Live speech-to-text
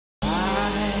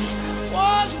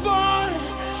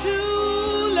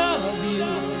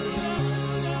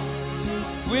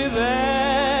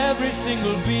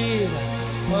single beat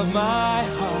of my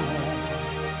heart.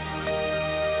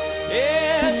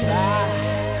 Yes, I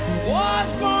was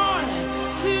born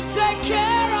to take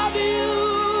care of you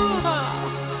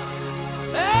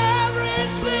every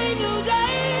single day.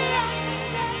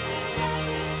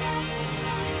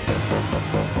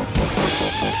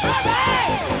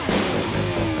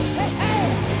 Hey, hey.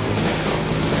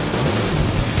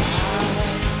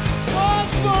 I was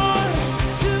born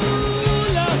to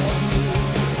love you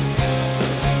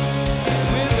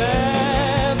with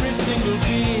every single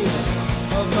beat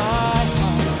of my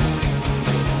heart.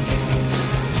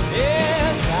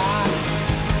 Yes, I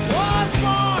was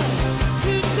born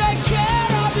to take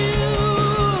care of you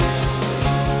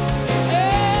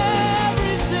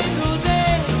every single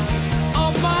day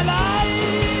of my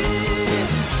life.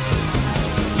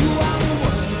 You are the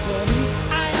one for me,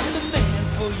 I am the man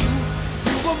for you.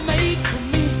 You were made for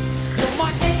me, you're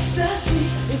my ecstasy.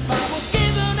 If I was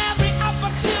given every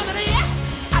opportunity,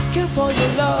 I'd kill for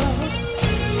your love.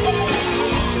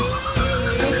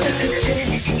 So take a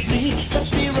chance with me, let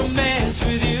me romance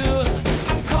with you.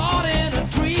 I'm caught in a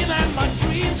dream and my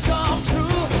dreams come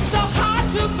true. So hard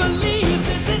to believe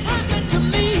this is happening to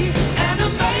me. An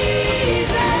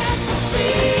amazing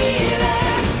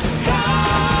feeling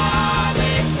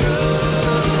coming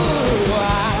through.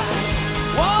 I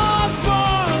was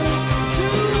born to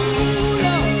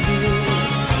love you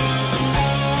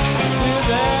with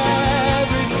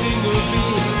every single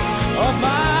beat of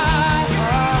my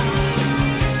heart.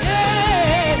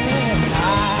 Yeah,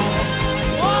 I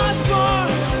was born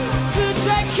to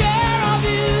take care of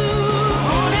you,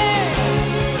 honey,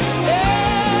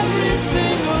 every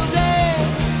single day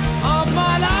of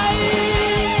my life.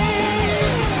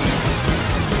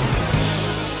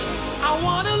 I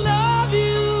wanna love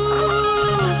you.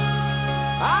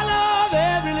 I love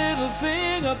every little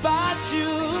thing about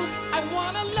you. I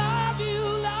wanna love you.